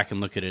you go back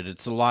and look at it,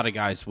 it's a lot of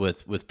guys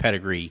with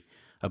pedigree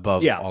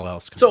above all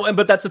else. So,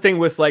 but that's the thing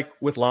with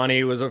Lonnie,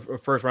 it was a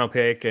first round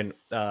pick and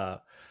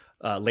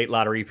late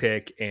lottery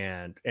pick,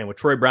 and with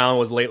Troy Brown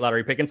was a late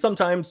lottery pick. And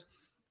sometimes,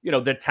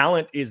 the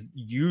talent is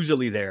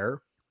usually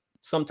there.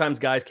 Sometimes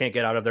guys can't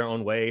get out of their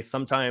own way.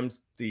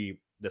 Sometimes the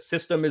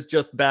system is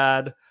just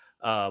bad.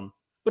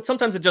 But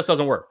sometimes it just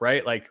doesn't work,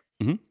 right? Like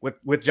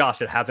with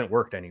Josh, it hasn't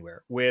worked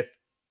anywhere.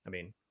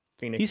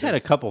 Phoenix. He's had a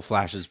couple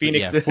flashes.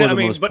 Phoenix,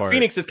 but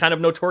Phoenix is kind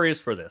of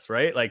notorious for this,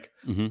 right? Like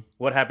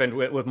what happened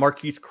with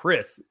Marquise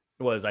Chris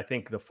was, I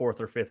think, the 4th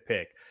or 5th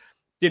pick.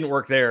 Didn't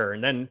work there,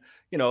 and then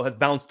has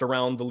bounced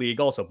around the league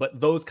also. But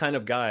those kind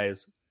of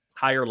guys,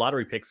 higher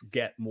lottery picks,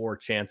 get more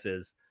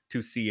chances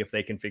to see if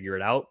they can figure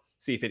it out,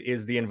 see if it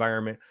is the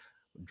environment.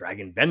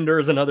 Dragon Bender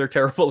is another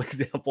terrible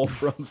example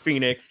from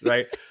Phoenix,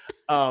 right?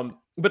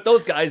 But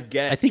those guys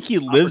get. I think he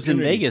lives in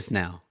Vegas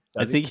now.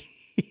 He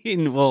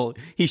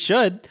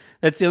should.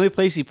 That's the only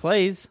place he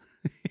plays.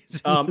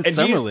 And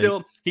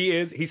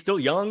he's still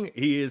young.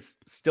 He is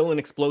still an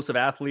explosive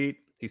athlete.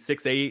 He's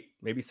 6'8",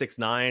 maybe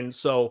 6'9".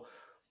 So,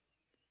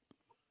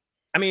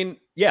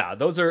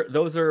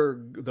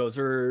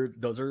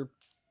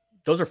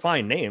 those are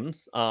fine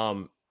names.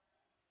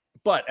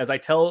 But as I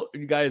tell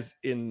you guys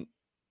in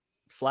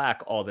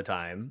Slack all the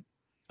time,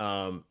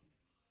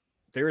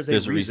 there's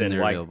a reason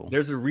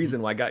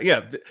why guys.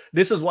 Yeah,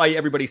 this is why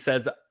everybody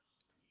says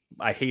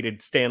I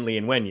hated Stanley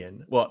and Wenyen.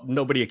 Well,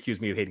 nobody accused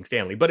me of hating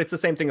Stanley, but it's the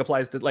same thing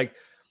applies to like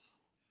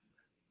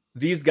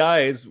these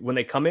guys when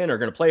they come in are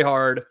going to play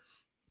hard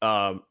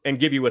and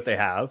give you what they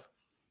have.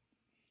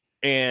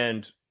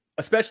 And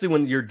especially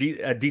when you're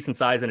a decent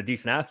size and a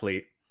decent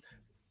athlete,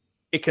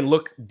 it can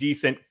look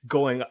decent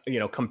going,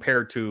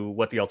 compared to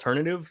what the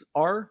alternatives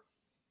are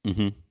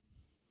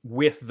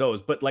with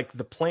those. But like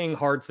the playing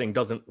hard thing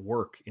doesn't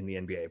work in the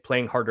NBA.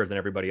 Playing harder than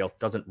everybody else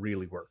doesn't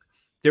really work.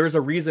 There is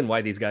a reason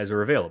why these guys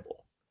are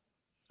available.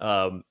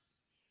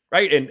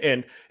 Right.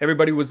 And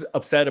everybody was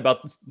upset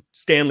about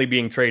Stanley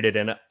being traded.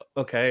 And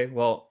okay,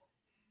 well,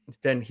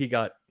 then he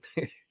got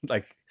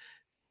like,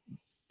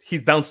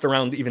 he's bounced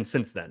around even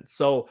since then.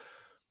 So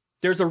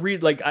there's a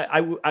reason, like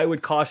I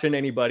would caution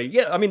anybody.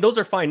 Yeah. I mean, those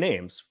are fine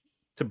names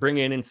to bring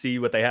in and see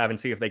what they have and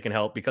see if they can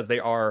help, because they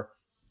are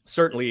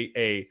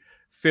certainly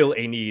fill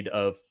a need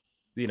of,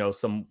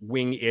 some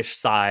wing-ish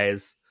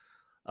size,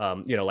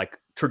 like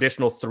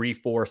traditional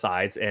 3-4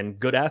 size and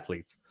good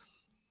athletes.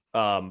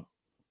 But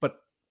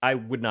I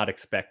would not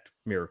expect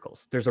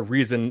miracles. There's a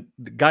reason.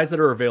 The guys that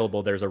are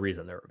available, there's a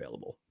reason they're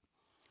available.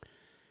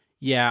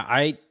 Yeah,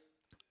 I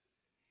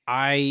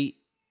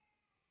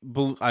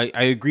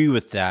agree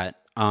with that.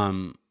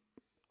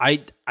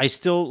 I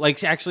still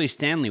like, actually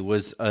Stanley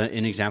was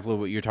an example of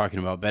what you're talking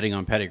about, betting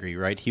on pedigree,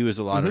 right? He was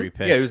a lottery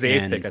pick. Yeah, he was the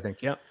 8th pick, I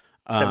think. Yeah,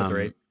 7th or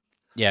 8th.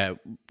 Yeah,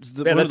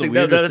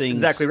 that's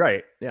exactly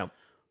right. Yeah,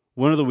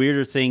 one of the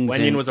weirder things.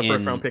 Wenyen was a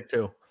first round pick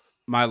too.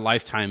 My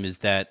lifetime is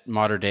that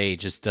modern day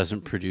just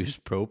doesn't produce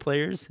pro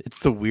players. It's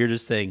the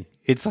weirdest thing.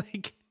 It's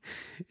like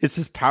it's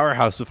this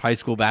powerhouse of high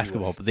school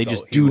basketball, but they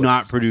just do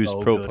not produce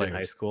pro players. In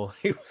high school,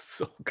 he was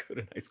so good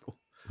in high school.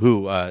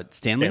 Who?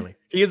 Stanley?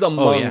 He is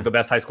among the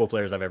best high school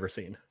players I've ever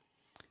seen.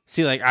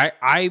 See, like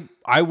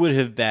I would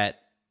have bet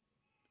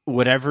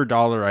whatever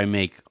dollar I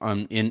make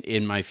on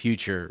in my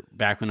future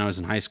back when I was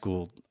in high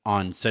school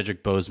on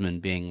Cedric Bozeman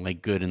being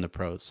like good in the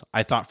pros.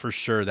 I thought for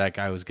sure that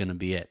guy was going to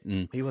be it,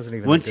 and he wasn't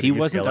even. Once he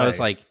wasn't, I was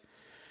like,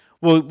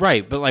 well,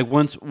 right, but like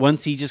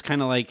once he just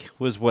kind of like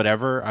was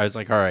whatever, I was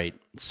like, all right,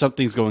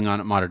 something's going on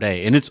at modern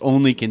day, and it's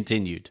only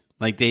continued.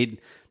 Like they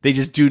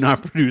just do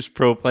not produce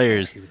pro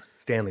players.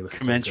 Stanley was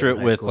commensurate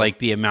so with like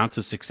the amounts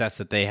of success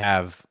that they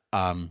have,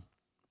 kind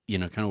of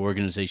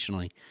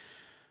organizationally.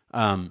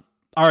 All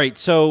right,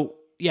 so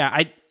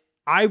yeah,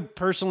 I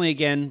personally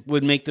again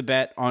would make the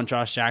bet on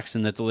Josh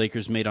Jackson that the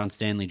Lakers made on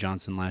Stanley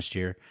Johnson last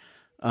year.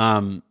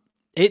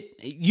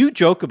 You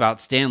joke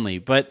about Stanley,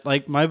 but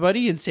like my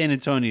buddy in San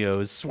Antonio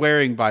is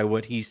swearing by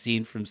what he's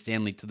seen from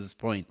Stanley to this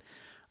point.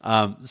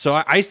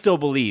 So I still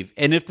believe,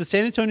 and if the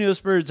San Antonio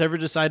Spurs ever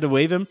decide to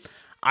waive him,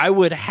 I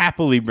would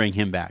happily bring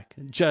him back.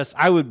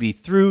 I would be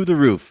through the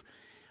roof,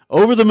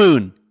 over the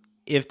moon,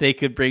 if they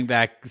could bring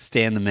back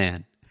Stan the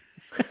Man.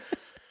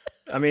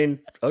 I mean,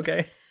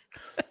 okay.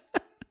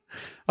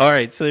 All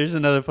right, so there's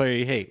another player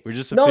you hate. We're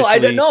just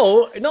officially...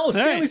 No,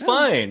 Stanley's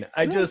fine.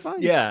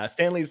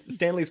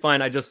 Stanley's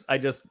fine. I just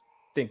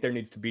think there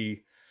needs to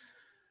be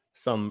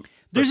some.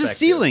 There's a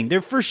ceiling.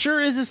 There for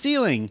sure is a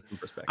ceiling.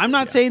 I'm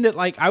not saying that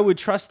like I would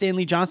trust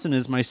Stanley Johnson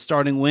as my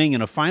starting wing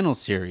in a final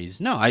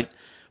series. No,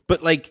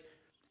 but like.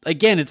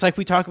 Again, it's like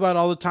we talk about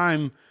all the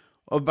time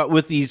about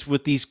with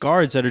these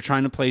guards that are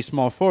trying to play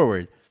small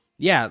forward.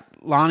 Yeah,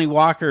 Lonnie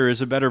Walker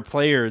is a better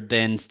player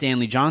than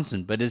Stanley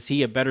Johnson, but is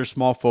he a better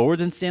small forward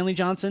than Stanley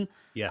Johnson?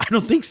 Yes. I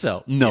don't think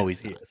so. No, yes,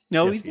 he's not. Is.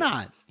 No, yes, he's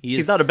not.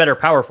 He's not a better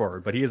power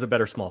forward, but he is a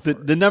better small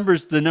forward. The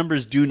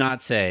numbers do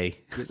not say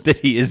that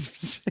he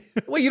is.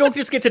 Well, you don't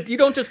just get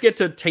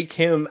to take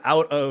him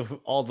out of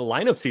all the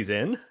lineups he's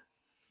in.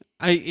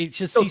 It's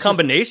just those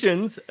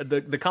combinations,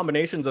 the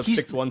combinations of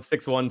 6'1",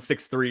 6'1",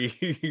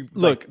 6'3".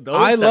 Look,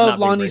 I love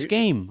Lonnie's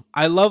game.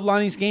 I love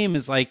Lonnie's game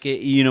is like,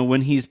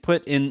 when he's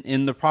put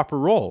in the proper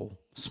role.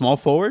 Small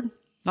forward,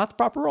 not the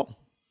proper role.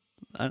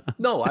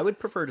 No, I would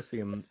prefer to see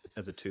him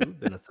as a 2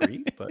 than a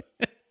 3, but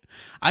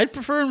I'd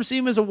prefer him to see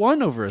him as a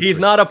 1 over a 3. He's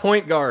not a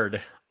point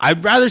guard.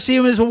 I'd rather see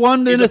him as a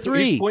 1 than a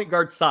 3. He's point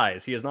guard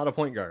size. He is not a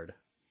point guard.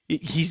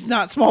 He's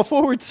not small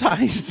forward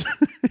size.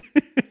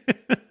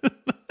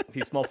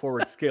 He's small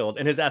forward skilled,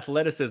 and his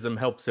athleticism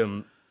helps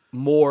him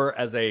more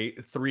as a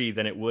 3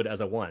 than it would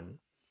as a 1.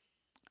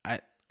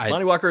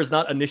 Lonnie Walker is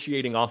not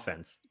initiating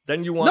offense.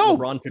 Then you want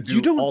LeBron to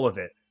do all of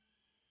it.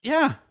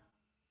 Yeah,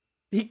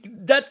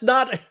 that's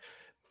not a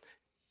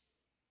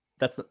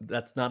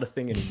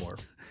thing anymore.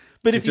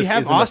 But if you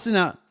have Austin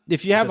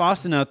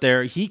out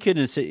there, he could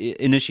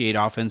initiate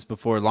offense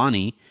before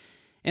Lonnie,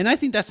 and I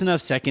think that's enough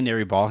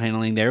secondary ball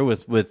handling there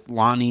with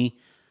Lonnie,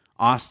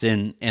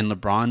 Austin, and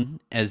LeBron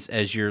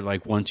as your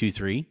like 1, 2,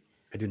 3.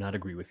 I do not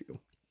agree with you.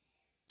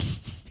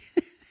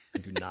 I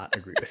do not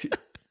agree with you.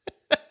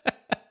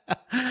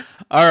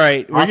 All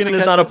right, Austin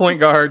is not a point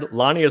guard.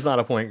 Lonnie is not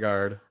a point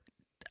guard.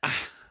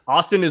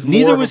 Austin is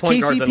neither more was of a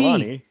point guard KCP. than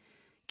Lonnie.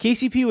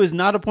 KCP was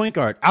not a point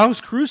guard.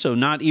 Alex Caruso,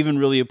 not even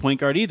really a point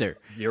guard either.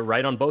 You're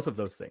right on both of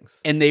those things.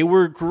 And they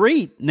were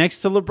great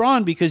next to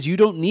LeBron because you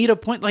don't need a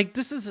point. Like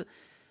this is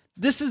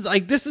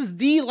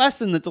the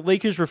lesson that the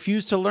Lakers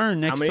refuse to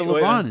learn next to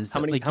LeBron is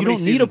that you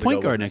don't need a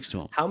point guard next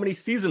to him. How many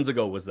seasons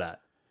ago was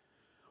that?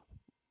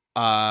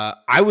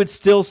 I would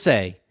still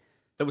say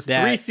that was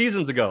 3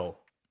 seasons ago.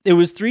 It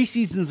was 3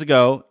 seasons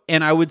ago,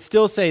 and I would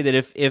still say that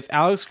if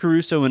Alex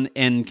Caruso and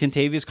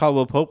Kentavious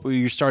Caldwell-Pope were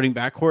your starting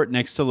backcourt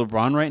next to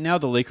LeBron right now,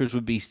 the Lakers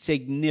would be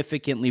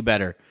significantly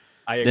better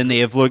than they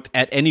have looked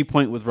at any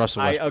point with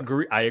Russell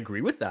Westbrook. I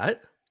agree with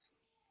that.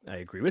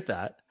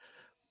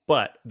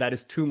 But that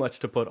is too much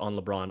to put on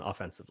LeBron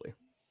offensively.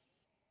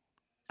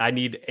 I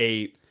need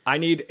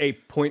a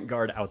point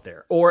guard out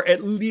there, or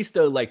at least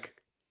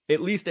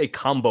a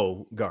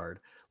combo guard.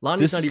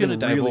 Lonnie's this is going to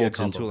divulge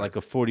into like a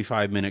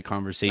 45-minute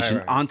conversation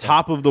right, on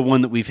top of the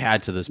one that we've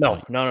had to this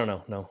point.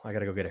 No. I got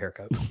to go get a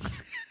haircut. No,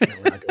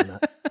 we're not doing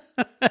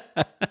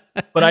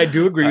that. But I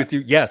do agree with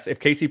you. Yes, if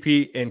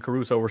KCP and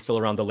Caruso were still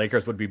around, the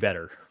Lakers would be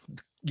better.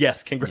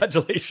 Yes,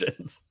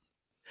 congratulations.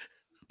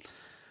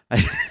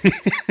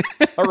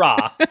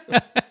 Hurrah.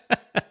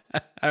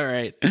 All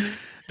right.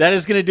 That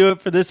is going to do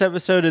it for this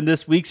episode and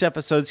this week's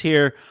episodes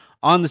here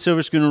on the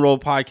Silver Spoon and Roll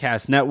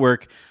Podcast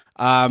Network.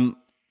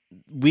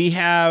 We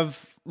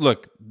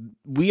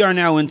are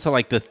now into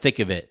like the thick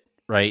of it,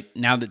 right?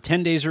 Now that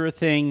 10 days are a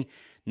thing,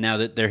 now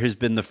that there has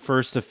been the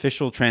first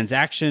official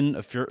transaction,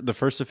 the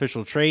first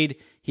official trade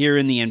here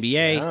in the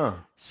NBA. Yeah.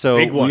 So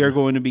we are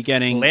going to be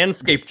getting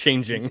landscape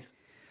changing.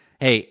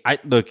 Hey,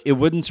 it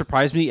wouldn't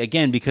surprise me,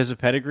 again, because of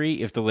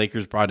pedigree, if the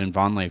Lakers brought in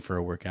Vonleh for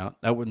a workout.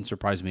 That wouldn't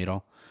surprise me at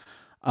all.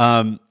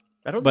 I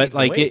don't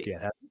think he's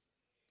yet.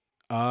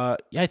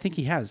 Yeah, I think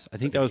he has. I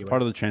think that was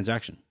part of the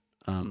transaction.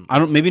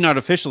 Maybe not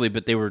officially,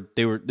 but there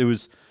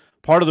was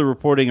part of the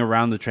reporting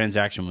around the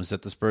transaction was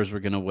that the Spurs were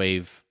going to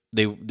waive.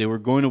 They were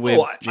going to waive.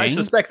 Oh, I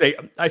suspect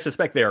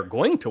they are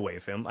going to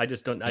waive him. I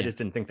just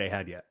didn't think they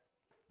had yet.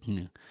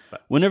 Yeah.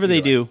 Whenever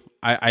they do,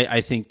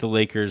 I think the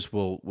Lakers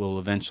will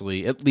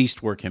eventually at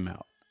least work him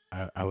out.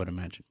 I would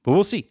imagine, but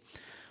we'll see.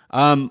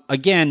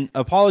 Again,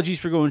 apologies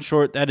for going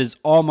short. That is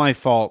all my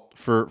fault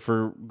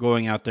for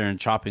going out there and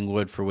chopping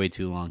wood for way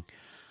too long.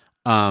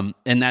 And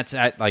that's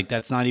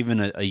not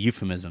even a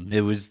euphemism.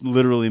 It was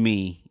literally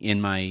me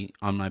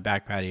on my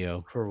back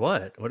patio. For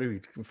what? What are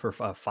we for?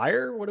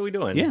 Fire? What are we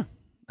doing? Yeah.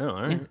 Oh,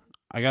 all right.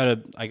 Yeah.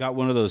 I got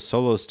one of those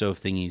solo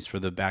stove thingies for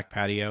the back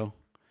patio.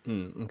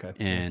 Okay.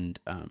 And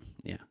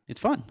it's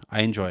fun.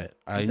 I enjoy it.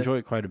 I enjoy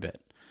it quite a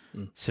bit.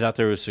 Sit out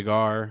there with a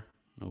cigar,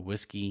 a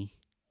whiskey,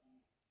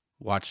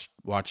 watch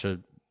a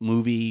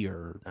movie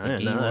or a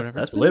game or whatever.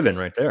 That's living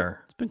right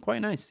there. It's been quite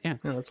nice. Yeah.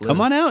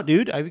 Come on out,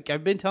 dude.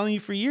 I've been telling you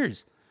for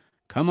years.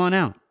 Come on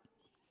out.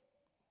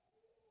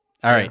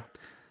 All right.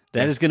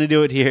 That is going to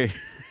do it here.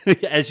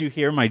 As you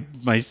hear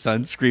my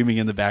son screaming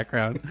in the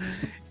background.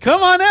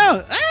 Come on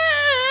out.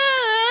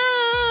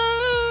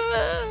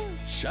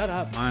 Shut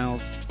up,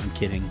 Miles. I'm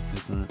kidding.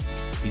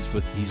 He's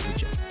with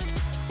Jay.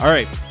 All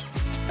right.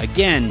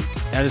 Again,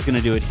 that is going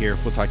to do it here.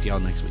 We'll talk to y'all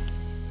next week.